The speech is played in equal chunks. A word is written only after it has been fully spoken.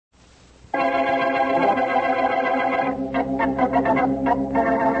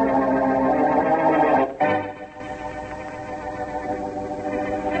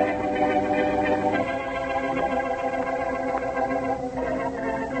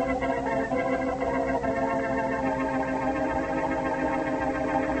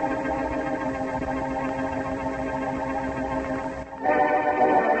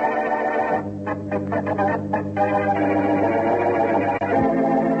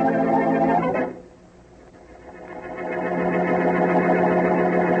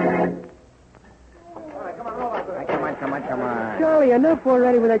Enough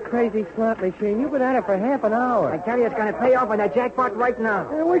already with that crazy slot machine. You've been at it for half an hour. I tell you, it's going to pay off on that jackpot right now.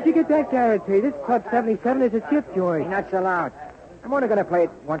 Where'd you get that guarantee? This Club 77 is a chip joint. You're not so loud. I'm only going to play it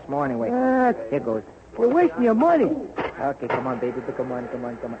once more anyway. Here goes. You're wasting your money. Okay, come on, baby. Come on.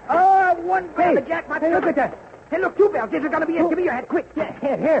 Oh, one bell, the jackpot. Hey, look at that. Hey, look, 2 bells. This is going to be it. Give me your hat, quick.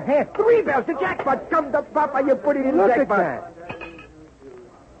 Here. 3 bells. The jackpot. Come to Papa. You put it in the jackpot. Look at that.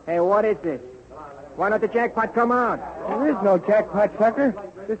 Hey, what is this? Why not the jackpot come out? There is no jackpot, sucker.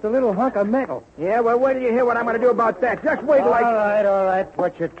 Just a little hunk of metal. Yeah, well, wait till you hear what I'm going to do about that. Just wait till All right.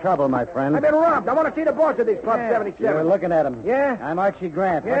 What's your trouble, my friend? I've been robbed. I want to see the boss of this Club 77. You were looking at him. Yeah? I'm Archie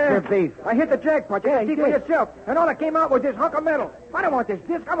Grant. Yeah. What's your beef? I hit the jackpot. You can see for yourself. And all that came out was this hunk of metal. I don't want this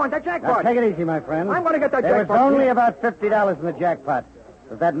disc. I want that jackpot. Now, take it easy, my friend. I'm going to get that there jackpot. There was only about $50 in the jackpot.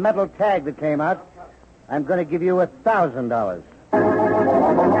 With that metal tag that came out, I'm going to give you $1,000.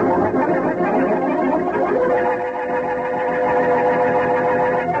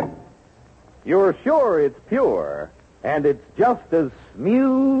 You're sure it's pure, and it's just as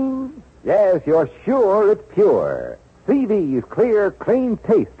smooth? Yes, you're sure it's pure. CV's clear, clean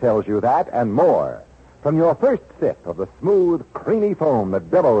taste tells you that and more. From your first sip of the smooth, creamy foam that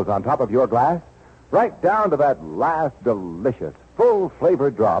billows on top of your glass, right down to that last delicious,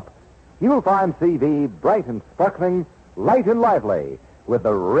 full-flavored drop, you'll find CV bright and sparkling, light and lively, with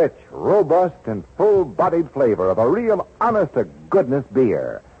the rich, robust, and full-bodied flavor of a real honest-to-goodness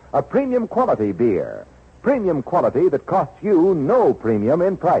beer. A premium quality beer. Premium quality that costs you no premium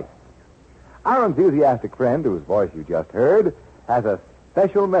in price. Our enthusiastic friend, whose voice you just heard, has a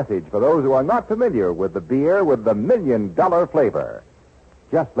special message for those who are not familiar with the beer with the $1 million flavor.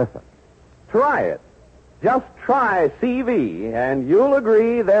 Just listen. Try it. Just try CV, and you'll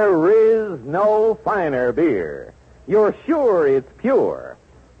agree there is no finer beer. You're sure it's pure,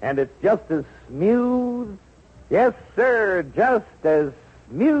 and it's just as smooth. Yes, sir, just as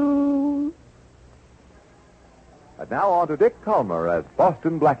smooth. And now on to Dick Calmer as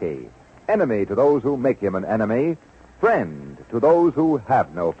Boston Blackie. Enemy to those who make him an enemy. Friend to those who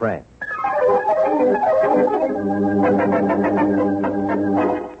have no friend.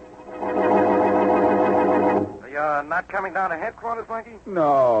 You're not coming down to headquarters, Blackie?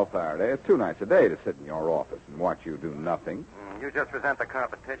 No, Faraday. It's too nice a day to sit in your office and watch you do nothing. You just resent the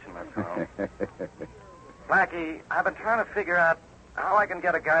competition, that's all. Blackie, I've been trying to figure out how I can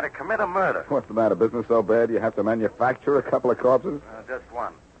get a guy to commit a murder. What's the matter? Business so bad you have to manufacture a couple of corpses? Just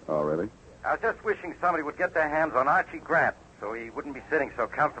one. Oh, really? I was just wishing somebody would get their hands on Archie Grant so he wouldn't be sitting so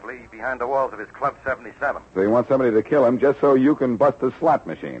comfortably behind the walls of his Club 77. So you want somebody to kill him just so you can bust the slot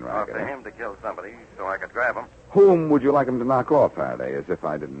machine, right? Well, for him to kill somebody so I could grab him. Whom would you like him to knock off, Faraday, as if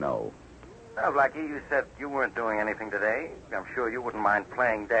I didn't know? Well, Blackie, you said you weren't doing anything today. I'm sure you wouldn't mind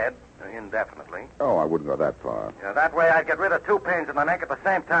playing dead indefinitely. Oh, I wouldn't go that far. Yeah, that way I'd get rid of 2 pains in the neck at the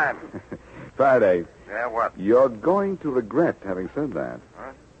same time. Faraday. Yeah, what? You're going to regret having said that.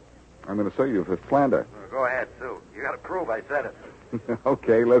 Huh? I'm going to sue you for slander. Go ahead, Sue. You got to prove I said it.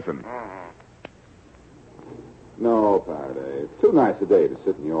 Okay, listen. Mm-hmm. No, Faraday. It's too nice a day to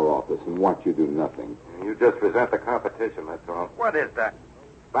sit in your office and watch you do nothing. You just resent the competition, that's all. What is that?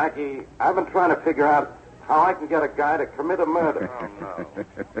 Blackie, I've been trying to figure out how I can get a guy to commit a murder. Oh, no.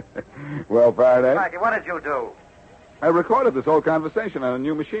 Well, Faraday? Blackie, what did you do? I recorded this whole conversation on a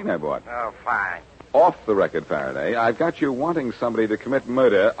new machine I bought. Oh, fine. Off the record, Faraday. I've got you wanting somebody to commit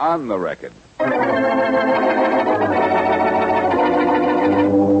murder on the record.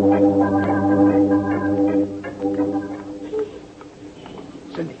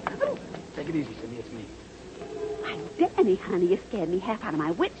 Cindy. Take it easy, Cindy. It's me. Why, Danny, honey, you scared me half out of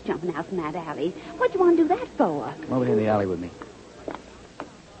my wits jumping out from that alley. What'd you want to do that for? Come over here in the alley with me.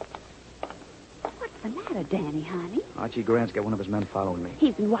 What's the matter, Danny, honey? Archie Grant's got one of his men following me.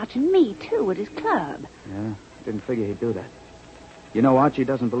 He's been watching me, too, at his club. Yeah, didn't figure he'd do that. You know, Archie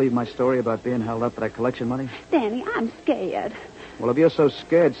doesn't believe my story about being held up for that collection money? Danny, I'm scared. Well, if you're so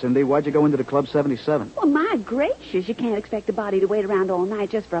scared, Cindy, why'd you go into the Club 77? Well, my gracious, you can't expect a body to wait around all night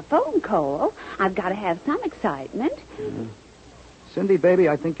just for a phone call. I've got to have some excitement. Cindy, baby,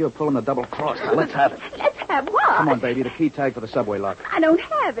 I think you're pulling a double cross. Now, let's have it. Let's have Have what? Come on, baby. The key tag for the subway lock. I don't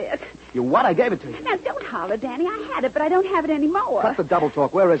have it. You what? I gave it to you. Now, don't holler, Danny. I had it, but I don't have it anymore. Cut the double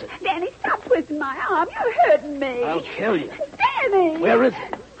talk. Where is it? Danny, stop twisting my arm. You're hurting me. I'll kill you. Danny! Where is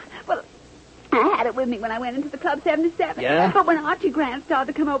it? Well, I had it with me when I went into the Club 77. Yeah? But when Archie Grant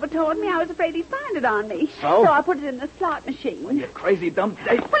started to come over toward me, I was afraid he'd find it on me. So? So I put it in the slot machine. You crazy dumb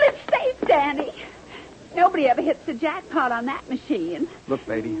date. Well, it's safe, Danny. Nobody ever hits the jackpot on that machine. Look,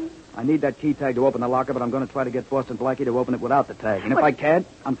 baby, I need that key tag to open the locker, but I'm going to try to get Boston Blackie to open it without the tag. And if I can't,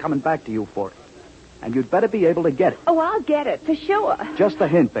 I'm coming back to you for it. And you'd better be able to get it. Oh, I'll get it, for sure. Just a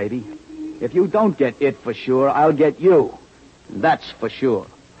hint, baby. If you don't get it for sure, I'll get you. That's for sure.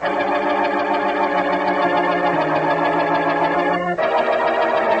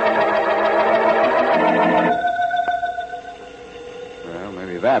 Well,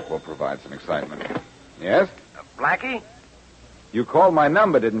 maybe that will provide some excitement. Yes? Blackie? You called my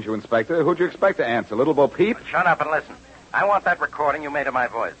number, didn't you, Inspector? Who'd you expect to answer? Little Bo Peep? Shut up and listen. I want that recording you made of my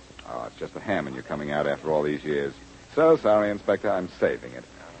voice. Oh, it's just a ham in you coming out after all these years. So sorry, Inspector, I'm saving it.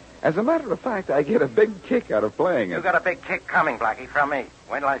 As a matter of fact, I get a big kick out of playing it. You got a big kick coming, Blackie, from me.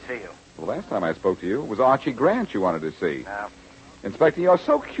 When till I see you? The last time I spoke to you, it was Archie Grant you wanted to see. No. Inspector, you're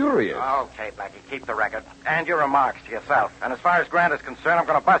so curious. Okay, Blackie, keep the record. And your remarks to yourself. And as far as Grant is concerned, I'm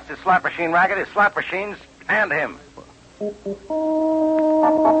going to bust his slot machine racket, his slot machines, and him.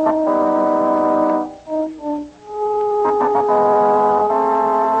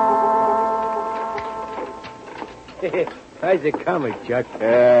 How's it coming, Chuck?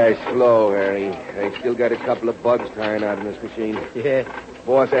 Slow, Harry. I still got a couple of bugs tiring out in this machine. Yeah.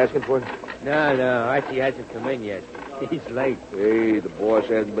 Boss asking for it? No, Archie hasn't come in yet. He's late. Hey, the boss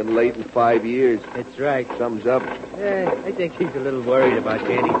hasn't been late in 5 years. That's right. Something's up. Yeah, I think he's a little worried about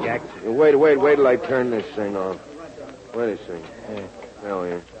Danny Jackson. Wait till I turn this thing on. Wait a second. Yeah. Oh,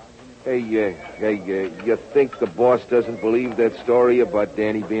 yeah. Hey, you think the boss doesn't believe that story about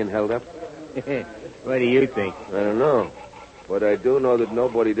Danny being held up? What do you think? I don't know. But I do know that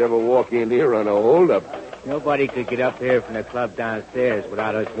nobody'd ever walk in here on a holdup. Nobody could get up here from the club downstairs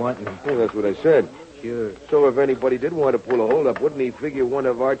without us wanting him. Well, that's what I said. Sure. So if anybody did want to pull a holdup, wouldn't he figure one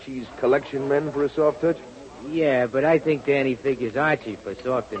of Archie's collection men for a soft touch? Yeah, but I think Danny figures Archie for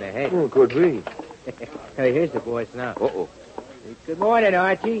soft in the head. Oh, could be. Hey, here's the boss now. Uh-oh. Good morning,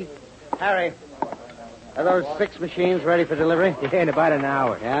 Archie. Harry, are those 6 machines ready for delivery? Yeah, in about an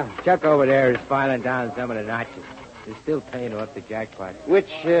hour. Yeah? Chuck over there is filing down some of the notches. They're still paying off the jackpot.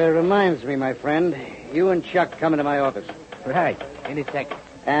 Which reminds me, my friend, you and Chuck come into my office. Right. In a second.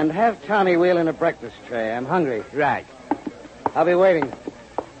 And have Tommy wheel in a breakfast tray. I'm hungry. Right. I'll be waiting.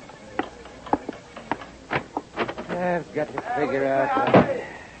 I've got to figure out...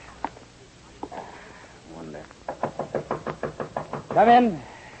 Wonder. Come in.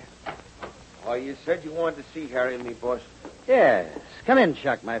 Oh, you said you wanted to see Harry and me, boss. Yes. Come in,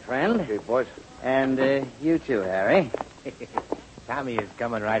 Chuck, my friend. Okay, boss. And you too, Harry. Tommy is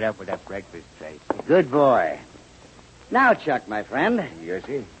coming right up with that breakfast tray. Good boy. Now, Chuck, my friend. Yes,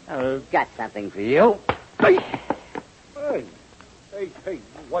 sir. I've got something for you. Hey,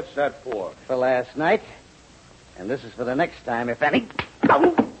 what's that for? For last night. And this is for the next time, if any.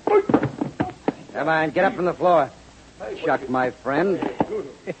 Come on, get up from the floor. Chuck, my friend.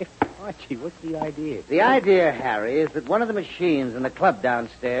 Archie, what's the idea? The idea, Harry, is that one of the machines in the club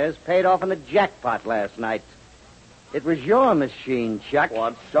downstairs paid off in the jackpot last night. It was your machine, Chuck. Oh,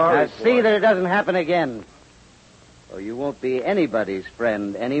 I'm sorry, Now, see that it doesn't happen again. Or you won't be anybody's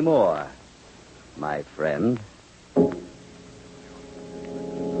friend anymore, my friend.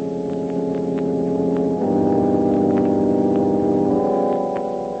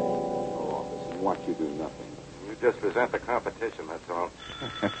 What you do nothing. You just resent the competition, that's all.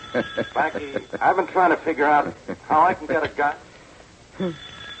 Blackie, I've been trying to figure out how I can get a guy...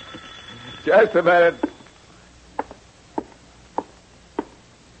 Just a minute.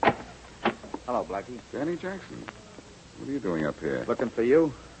 Hello, Blackie. Danny Jackson. What are you doing up here? Looking for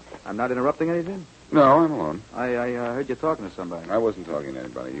you. I'm not interrupting anything? No, I'm alone. I heard you talking to somebody. I wasn't talking to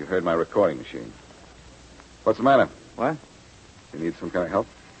anybody. You heard my recording machine. What's the matter? What? You need some kind of help?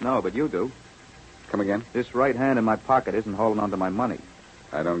 No, but you do. Come again? This right hand in my pocket isn't holding on to my money.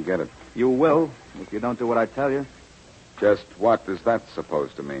 I don't get it. You will, if you don't do what I tell you. Just what is that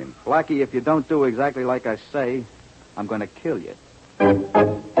supposed to mean? Blackie, if you don't do exactly like I say, I'm going to kill you.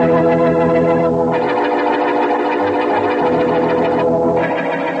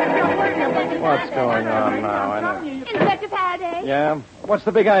 What's going on now? Inspector Farrell? Faraday? Yeah? What's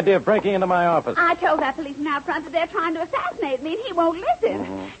the big idea of breaking into my office? I told that policeman out front that they're trying to assassinate me, and he won't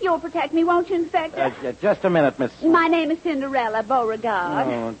listen. You'll protect me, won't you, Inspector? Just a minute, Miss... My name is Cinderella Beauregard.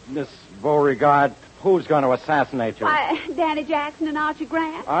 Oh, Miss Beauregard, who's going to assassinate you? Why, Danny Jackson and Archie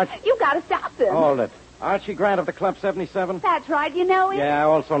Grant. Archie? You've got to stop them. Hold it. Archie Grant of the Club 77? That's right. You know him? Yeah, I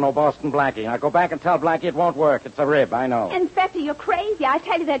also know Boston Blackie. Now go back and tell Blackie it won't work. It's a rib, I know. Inspector, you're crazy. I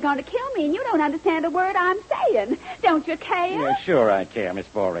tell you they're going to kill me, and you don't understand a word I'm saying. Don't you care? Yeah, sure I care, Miss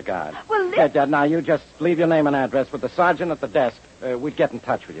Beauregard. Well, listen... now, you just leave your name and address with the sergeant at the desk. We'd get in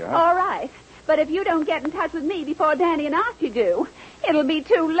touch with you, huh? All right. But if you don't get in touch with me before Danny and Archie do, it'll be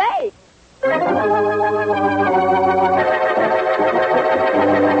too late.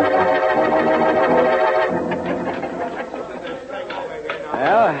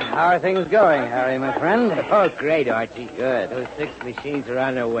 Well, how are things going, Harry, my friend? Oh, great, Archie. Good. Those 6 machines are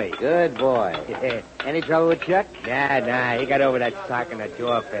on their way. Good boy. Any trouble with Chuck? Nah. He got over that sock in the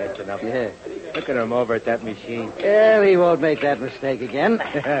door fast enough. Yeah. Look at him over at that machine. Well, he won't make that mistake again.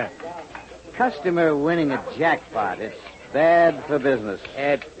 Customer winning a jackpot. It's bad for business.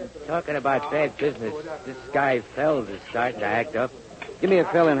 Talking about bad business, this guy Feld is starting to act up. Give me a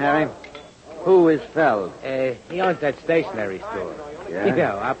fill-in, Harry. Who is Feld? He owns that stationery store. Yeah? You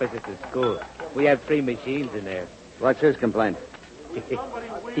know, opposite the school. We have 3 machines in there. What's his complaint? He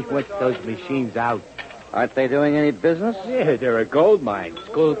wants those machines out. Aren't they doing any business? Yeah, they're a gold mine.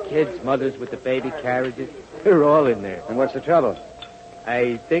 School kids, mothers with the baby carriages, they're all in there. And what's the trouble?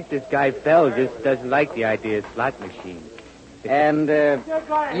 I think this guy Feld just doesn't like the idea of slot machines. And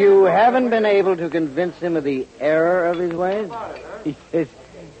you haven't been able to convince him of the error of his ways? He says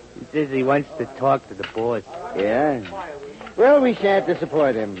he wants to talk to the boss. Yeah? Well, we shan't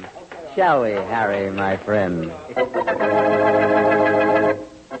disappoint him. Shall we, Harry, my friend?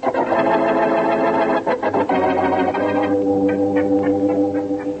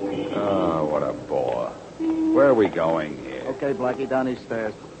 Oh, what a bore. Where are we going here? Okay, Blackie, down these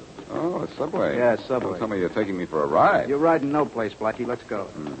stairs. Oh, a subway. Yeah, subway. Don't tell me you're taking me for a ride. You're riding no place, Blackie. Let's go.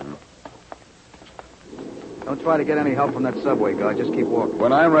 Mm-hmm. Don't try to get any help from that subway guy. Just keep walking.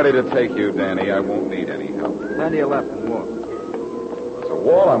 When I'm ready to take you, Danny, I won't need any help. Turn to your left and walk. It's a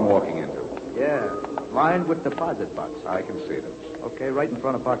wall I'm walking into. Yeah, lined with deposit box. I can see them. Okay, right in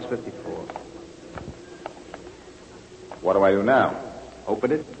front of box 54. What do I do now?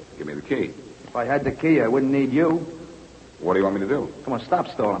 Open it. Give me the key. If I had the key, I wouldn't need you. What do you want me to do? Come on, stop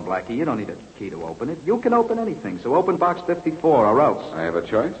stalling, Blackie. You don't need a key to open it. You can open anything, so open box 54 or else. I have a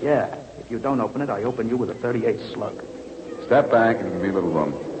choice? Yeah. If you don't open it, I open you with a 38 slug. Step back and give me a little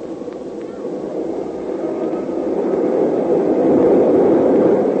room.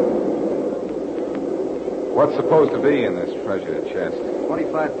 What's supposed to be in this treasure chest?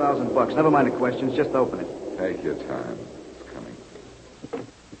 $25,000. Never mind the questions. Just open it. Take your time. It's coming.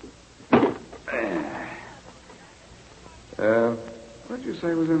 What did you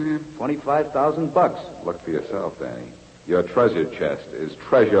say was in here? $25,000. Look for yourself, Danny. Your treasure chest is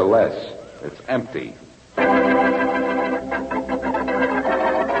treasureless. It's empty.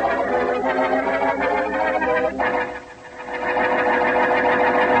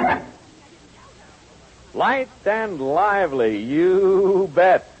 Light and lively, you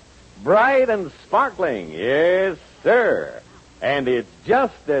bet. Bright and sparkling, yes, sir. And it's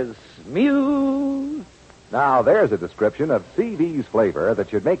just as smooth. Now, there's a description of CV's flavor that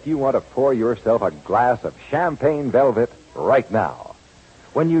should make you want to pour yourself a glass of champagne velvet right now.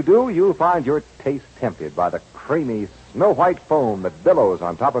 When you do, you'll find your taste tempted by the creamy, snow-white foam that billows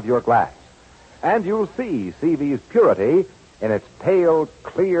on top of your glass. And you'll see CV's purity in its pale,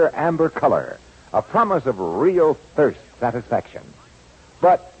 clear amber color, a promise of real thirst satisfaction.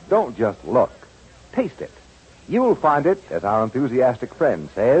 But don't just look. Taste it. You'll find it, as our enthusiastic friend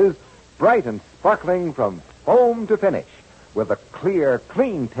says, bright and sparkling from foam to finish, with a clear,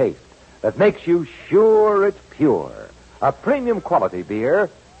 clean taste that makes you sure it's pure. A premium quality beer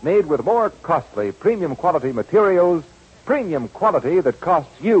made with more costly premium quality materials, premium quality that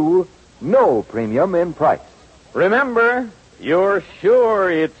costs you no premium in price. Remember, you're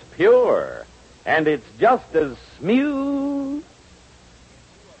sure it's pure. And it's just as smooth.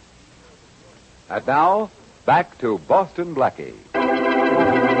 And now, back to Boston Blackie.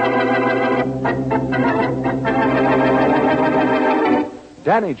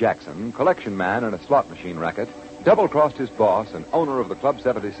 Danny Jackson, collection man in a slot machine racket, double-crossed his boss and owner of the Club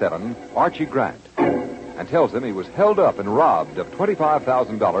 77, Archie Grant, and tells him he was held up and robbed of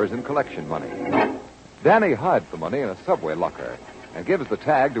 $25,000 in collection money. Danny hides the money in a subway locker and gives the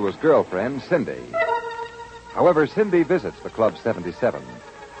tag to his girlfriend, Cindy. However, Cindy visits the Club 77,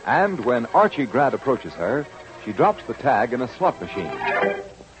 and when Archie Grant approaches her, She drops the tag in a slot machine.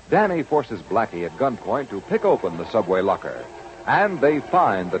 Danny forces Blackie at gunpoint to pick open the subway locker. And they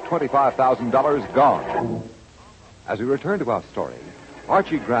find the $25,000 gone. As we return to our story,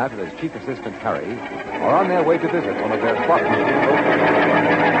 Archie Grant and his chief assistant, Harry, are on their way to visit one of their slot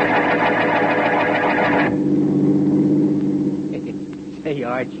machines. Hey,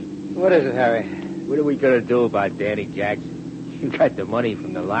 Archie. What is it, Harry? What are we going to do about Danny Jackson? You got the money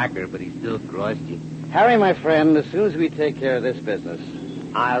from the locker, but he still crossed you. Harry, my friend, as soon as we take care of this business,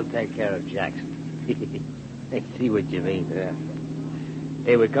 I'll take care of Jackson. I see what you mean. Yeah.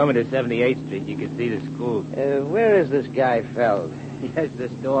 Hey, we're coming to 78th Street. You can see the school. Where is this guy Feld? He has the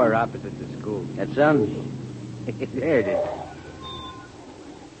store opposite the school. That's son? There it is.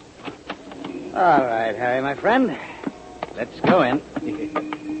 All right, Harry, my friend. Let's go in.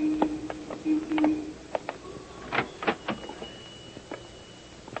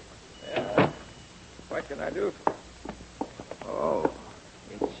 What can I do? Oh,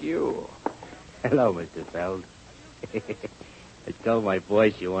 it's you. Hello, Mr. Feld. I told my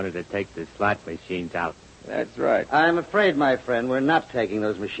boys you wanted to take the slot machines out. That's right. I'm afraid, my friend, we're not taking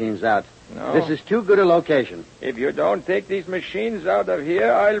those machines out. No? This is too good a location. If you don't take these machines out of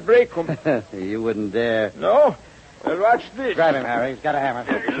here, I'll break them. You wouldn't dare. No? Well, watch this. Grab him, Harry. He's got a hammer.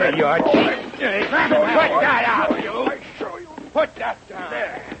 There you are, Chief. Grab him. Put that out. I show you. Put that down.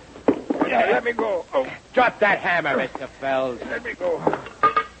 There. Yeah, let me go. Oh, Drop that hammer, Mr. Feld. let me go.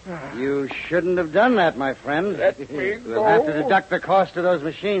 You shouldn't have done that, my friend. Let me We'll go. have to deduct the cost of those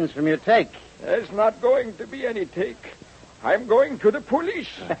machines from your take. There's not going to be any take. I'm going to the police.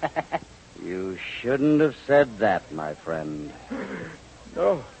 You shouldn't have said that, my friend.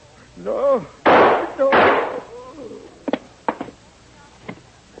 No. No. No.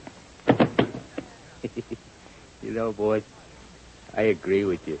 You know, boys, I agree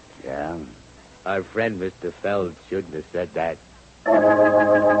with you. Yeah? Our friend Mr. Feld shouldn't have said that.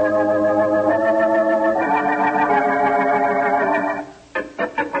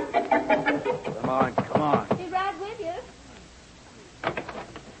 Come on. Be right with you.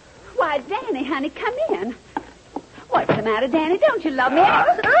 Why, Danny, honey, come in. What's the matter, Danny? Don't you love me?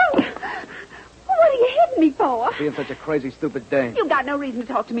 What are you hitting me for? Being such a crazy, stupid dame. You got no reason to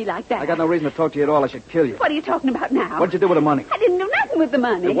talk to me like that. I got no reason to talk to you at all. I should kill you. What are you talking about now? What'd you do with the money? I didn't do nothing with the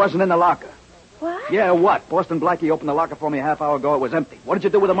money. It wasn't in the locker. What? Yeah, what? Boston Blackie opened the locker for me a half hour ago. It was empty. What did you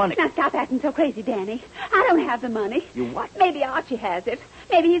do with the money? Now stop acting so crazy, Danny. I don't have the money. You what? Maybe Archie has it.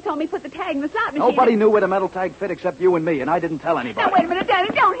 Maybe he told me put the tag in the slot machine. Nobody knew where the metal tag fit except you and me, and I didn't tell anybody. Now, wait a minute, Danny.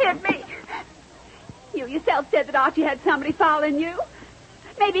 Don't hit me. You yourself said that Archie had somebody following you.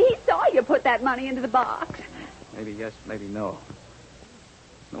 Maybe he saw you put that money into the box. Maybe yes, maybe no.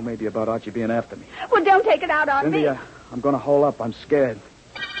 No maybe about Archie being after me. Well, don't take it out on Cynthia, me. I'm going to hole up. I'm scared.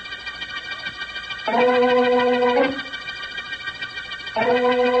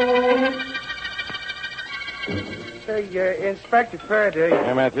 Say, Inspector Faraday.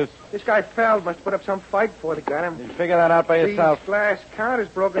 Yeah, Matthews. This guy Feld must put up some fight before they got him. You figure that out by yourself. These glass counters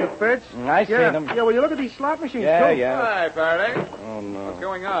broken to bits. I seen them. Yeah, well, you look at these slot machines, Yeah, too. yeah. Hi, Faraday. Oh, no. What's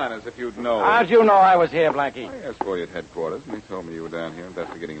going on? As if you'd know. How'd you know I was here, Blackie? I asked for you at headquarters, and they told me you were down here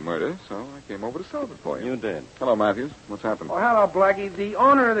investigating a murder, so I came over to solve it for you. You did. Hello, Matthews. What's happened? Oh, hello, Blackie. The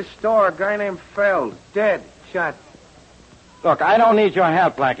owner of the store, a guy named Feld, dead, shot. Look, I don't need your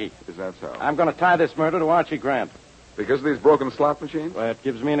help, Blackie. Is that so? I'm going to tie this murder to Archie Grant. Because of these broken slot machines? Well, it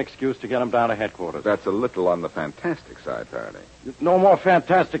gives me an excuse to get him down to headquarters. That's a little on the fantastic side, Faraday. No more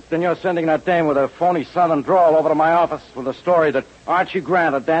fantastic than you're sending that dame with a phony southern drawl over to my office with a story that Archie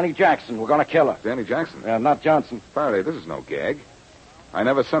Grant or Danny Jackson were going to kill her. Danny Jackson? Yeah, not Johnson. Faraday, this is no gag. I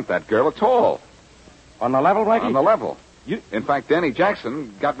never sent that girl at all. On the level, Blackie? On the level. You... In fact, Danny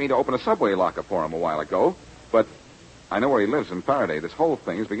Jackson got me to open a subway locker for him a while ago, but I know where he lives in Faraday. This whole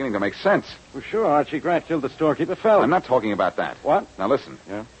thing is beginning to make sense. Well, sure, Archie Grant killed the storekeeper, Feld. I'm not talking about that. What? Now, listen.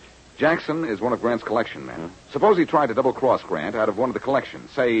 Yeah? Jackson is one of Grant's collection men. Yeah. Suppose he tried to double-cross Grant out of one of the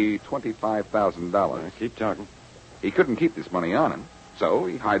collections, say $25,000. Keep talking. He couldn't keep this money on him, so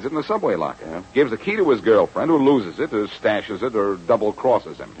he hides it in the subway locker. Yeah. Gives the key to his girlfriend, who loses it, or stashes it, or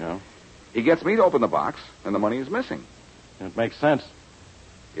double-crosses him. Yeah? He gets me to open the box, and the money is missing. It makes sense.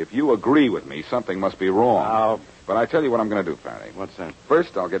 If you agree with me, something must be wrong. Now, But I tell you what I'm going to do, Faraday. what's that?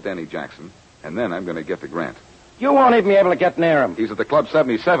 First, I'll get Danny Jackson, and then I'm going to get to Grant. You won't even be able to get near him. He's at the Club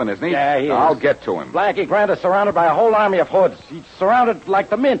 77, isn't he? Yeah, he is. I'll get to him. Blackie Grant is surrounded by a whole army of hoods. He's surrounded like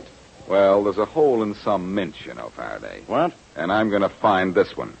the mint. Well, there's a hole in some mint, you know, Faraday. What? And I'm going to find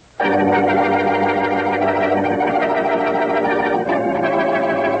this one.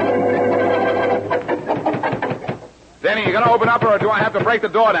 Danny, you going to open up, or do I have to break the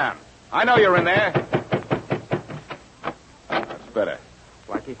door down? I know you're in there. Much better.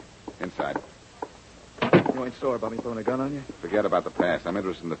 Blackie, Inside. you ain't sore about me pulling a gun on you? Forget about the past. I'm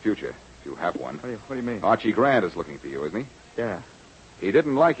interested in the future, if you have one. What do you mean? Archie Grant is looking for you, isn't he? Yeah. He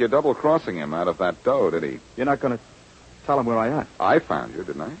didn't like you double-crossing him out of that dough, did he? You're not going to tell him where I am? I found you,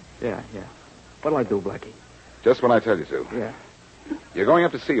 didn't I? Yeah. What'll I do, Blackie? Just when I tell you to. Yeah. You're going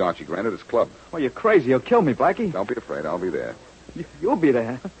up to see Archie Grant at his club. Well, you're crazy. You'll kill me, Blackie. Don't be afraid. I'll be there. You'll be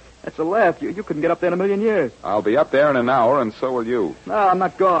there. That's a laugh. You couldn't get up there in a million years. I'll be up there in an hour, and so will you. No, I'm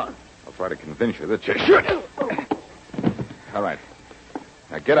not going. I'll try to convince you that you should. All right.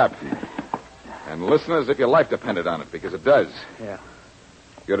 Now get up. And listen as if your life depended on it, because it does. Yeah.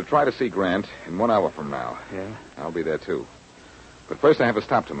 You're to try to see Grant in 1 hour from now. Yeah? I'll be there, too. But first I have a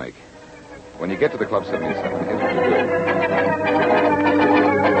stop to make. When you get to the Club 77, here's what you do.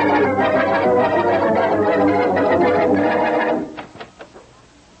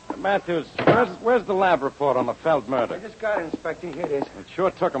 Matthews, where's the lab report on the Feld murder? I just got it, Inspector. Here it is. It sure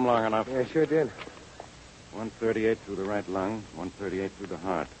took him long enough. Yeah, sure did. 138 through the right lung, 138 through the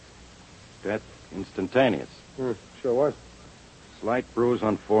heart. Death instantaneous. Sure was. Slight bruise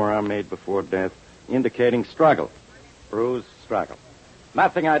on forearm made before death, indicating struggle. Bruise, struggle.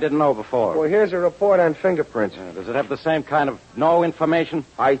 Nothing I didn't know before. Well, here's a report on fingerprints. Does it have the same kind of no information?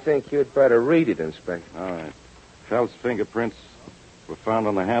 I think you'd better read it, Inspector. All right. Feld's fingerprints were found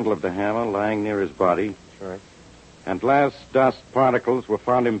on the handle of the hammer lying near his body. That's right. And glass dust particles were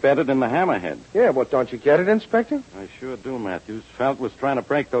found embedded in the hammerhead. Yeah, well, don't you get it, Inspector? I sure do, Matthews. Feld was trying to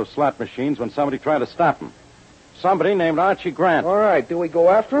break those slot machines when somebody tried to stop him. Somebody named Archie Grant. All right, do we go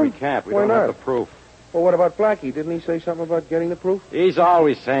after him? We can't. We Why don't not? have the proof. Well, what about Blackie? Didn't he say something about getting the proof? He's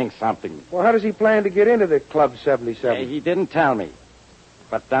always saying something. Well, how does he plan to get into the Club 77? He didn't tell me.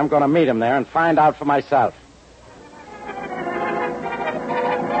 But I'm going to meet him there and find out for myself.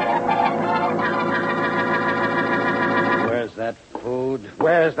 Where's that food?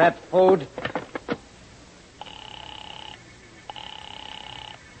 Where's that food?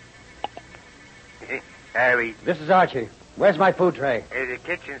 Harry. This is Archie. Where's my food tray? The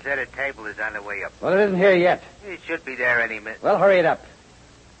kitchen set of table is on the way up. Well, it isn't here yet. It should be there any minute. Well, hurry it up.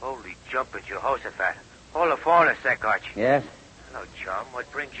 Holy jumping Jehoshaphat. Hold the phone a sec, Archie. Yes? Hello, chum.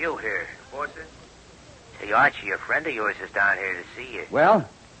 What brings you here? Boston? Say, Archie, a friend of yours is down here to see you. Well?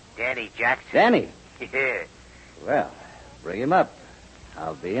 Danny Jackson. Danny? Yeah. Well, bring him up.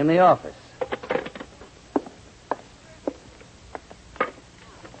 I'll be in the office.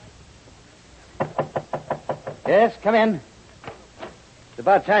 Yes, come in. It's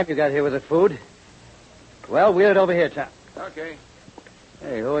about time you got here with the food. Well, wheel it over here, Tom. Okay.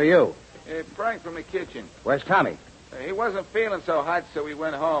 Hey, who are you? Frank from the kitchen. Where's Tommy? He wasn't feeling so hot, so he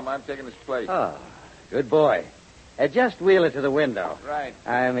went home. I'm taking his place. Oh, good boy. Just wheel it to the window. Right.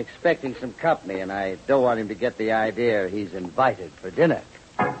 I'm expecting some company, and I don't want him to get the idea he's invited for dinner.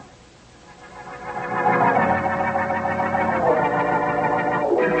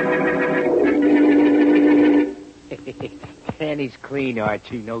 Danny's clean,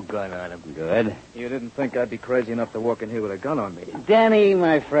 Archie. No gun on him. Good. You didn't think I'd be crazy enough to walk in here with a gun on me. Danny,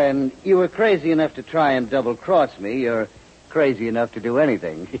 my friend, you were crazy enough to try and double-cross me. You're crazy enough to do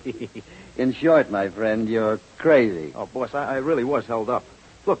anything. In short, my friend, you're crazy. Oh, boss, I really was held up.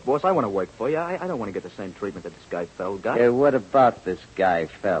 Look, boss, I want to work for you. I don't want to get the same treatment that this guy Feld got. What about this guy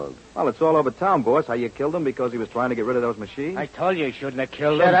Feld? Well, it's all over town, boss. How you killed him because he was trying to get rid of those machines. I told you shouldn't have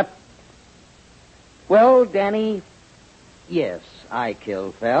killed him. Shut up. Well, Danny, yes, I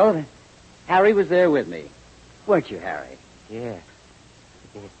killed Feld. Harry was there with me. Weren't you, Harry? Yeah.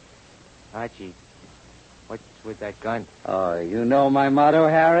 Archie, what's with that gun? Oh, you know my motto,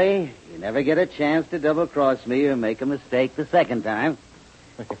 Harry. You never get a chance to double-cross me or make a mistake the second time.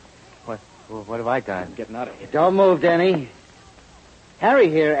 What have I done? I'm getting out of here. Don't move, Danny. Harry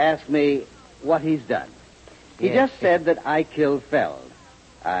here asked me what he's done. He just said that I killed Feld.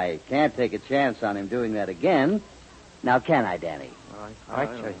 I can't take a chance on him doing that again. Now, can I, Danny?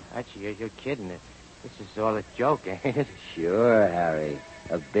 Archie, you're kidding. This is all a joke, ain't it? Sure, Harry.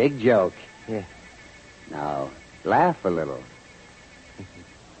 A big joke. Yeah. Now, laugh a little.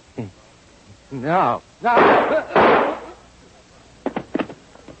 No.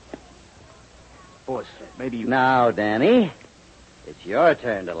 Boss, maybe you... Now, Danny, it's your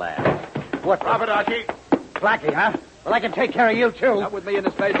turn to laugh. What? Drop it, Archie. Blackie, huh? Well, I can take care of you, too. Not with me in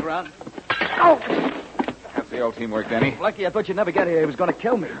this maze around. Oh! That's the old teamwork, Danny. Blackie, I thought you'd never get here. He was going to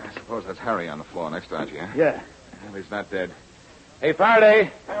kill me. I suppose that's Harry on the floor next to Archie, huh? Yeah. Well, he's not dead. Hey, Faraday.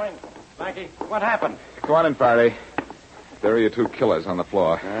 Blackie, what happened? Go on in, Faraday. There are your two killers on the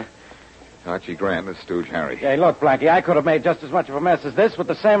floor. Archie Grant and his stooge Harry. Hey, look, Blackie, I could have made just as much of a mess as this with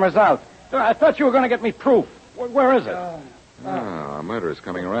the same result. I thought you were going to get me proof. Where is it? Oh, a murderer's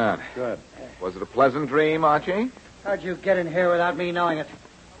coming around. Good. Was it a pleasant dream, Archie? How'd you get in here without me knowing it?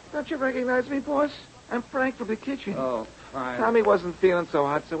 Don't you recognize me, boss? I'm Frank from the kitchen. Oh, fine. Tommy wasn't feeling so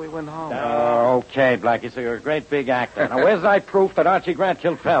hot, so we went home. Oh, okay, Blackie, so you're a great big actor. Now, where's that proof that Archie Grant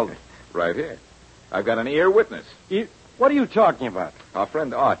killed Feld? Right here. I've got an ear witness. What are you talking about? Our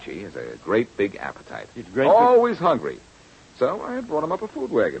friend Archie has a great big appetite. He's great. Always hungry. So I brought him up a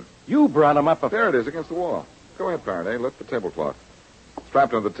food wagon. You brought him up a... There it is, against the wall. Go ahead, Faraday. Lift the tablecloth.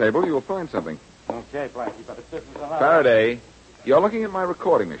 Strapped on the table, you'll find something. Okay, Blackie, but if this is allowed... Faraday, you're looking at my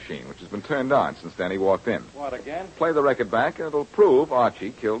recording machine, which has been turned on since Danny walked in. What, again? Play the record back, and it'll prove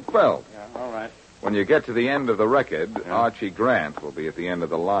Archie killed Feld. Yeah, all right. When you get to the end of the record, Archie Grant will be at the end of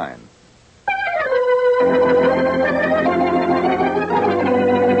the line.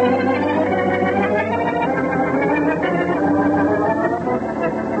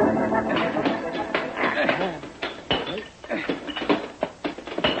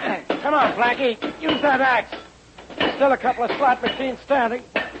 Come on, Blackie. Use that axe. There's still a couple of slot machines standing.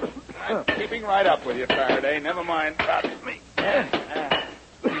 I'm keeping right up with you, Faraday. Never mind about me.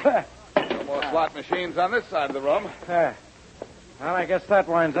 No more slot machines on this side of the room. Well, I guess that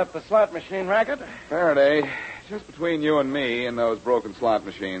winds up the slot machine racket. Faraday, just between you and me and those broken slot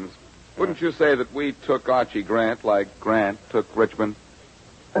machines, wouldn't you say that we took Archie Grant like Grant took Richmond?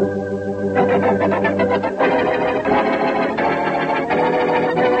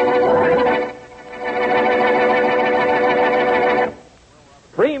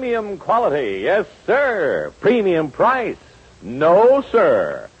 Premium quality, yes, sir. Premium price, no,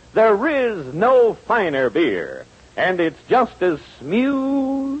 sir. There is no finer beer, and it's just as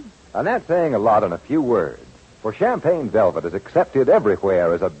smooth. And that's saying a lot in a few words. For Champagne Velvet is accepted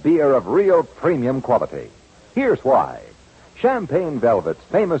everywhere as a beer of real premium quality. Here's why. Champagne Velvet's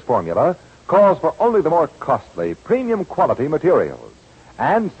famous formula calls for only the more costly premium quality materials.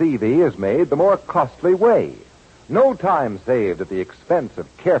 And CV is made the more costly way. No time saved at the expense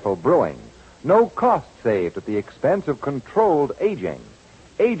of careful brewing. No cost saved at the expense of controlled aging.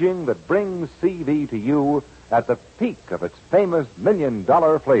 Aging that brings CV to you at the peak of its famous $1 million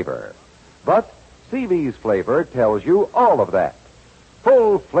flavor. But CV's flavor tells you all of that.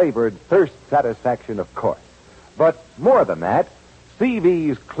 Full-flavored thirst satisfaction, of course. But more than that,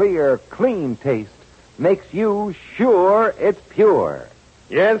 CV's clear, clean taste makes you sure it's pure.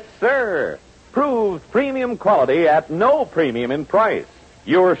 Yes, sir. Proves premium quality at no premium in price.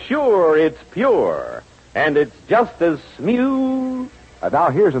 You're sure it's pure, and it's just as smooth.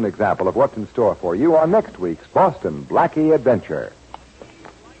 Now here's an example of what's in store for you on next week's Boston Blackie Adventure.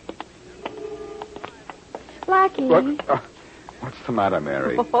 Blackie. Look, what's the matter,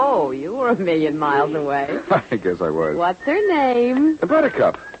 Mary? Oh, you were a million miles away. I guess I was. What's her name?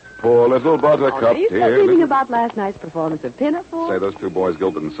 Buttercup. Poor little Buttercup, Are you dear. still thinking about last night's performance of Pinafore? Say, those two boys,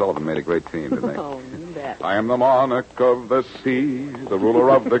 Gilbert and Sullivan, made a great team, didn't they? Oh, you bet. I am the monarch of the sea, the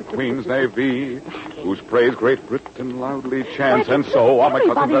ruler of the Queen's Navy, whose praise Great Britain loudly chants, and so I'm a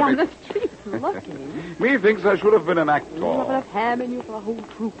Everybody cousin on the street's looking. Methinks I should have been an actor. You have enough ham in you for a whole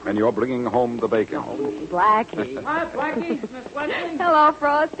troop. And you're bringing home the bacon. Blackie. Hi, Blackie. Miss Weston. Hello,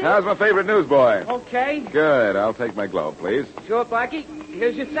 Frosty. How's my favorite newsboy? Okay. Good. I'll take my glove, please. Sure, Blackie.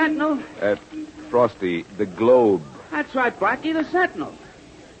 Here's your Sentinel. Frosty, the Globe. That's right, Blackie, the Sentinel.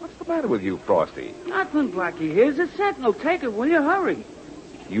 What's the matter with you, Frosty? Nothing, Blackie. Here's the Sentinel. Take it, will you? Hurry.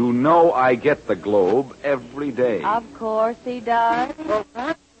 You know I get the Globe every day. Of course he does. Well,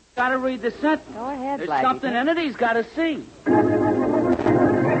 gotta read the Sentinel. Go ahead, There's Blackie. something in it he's gotta see.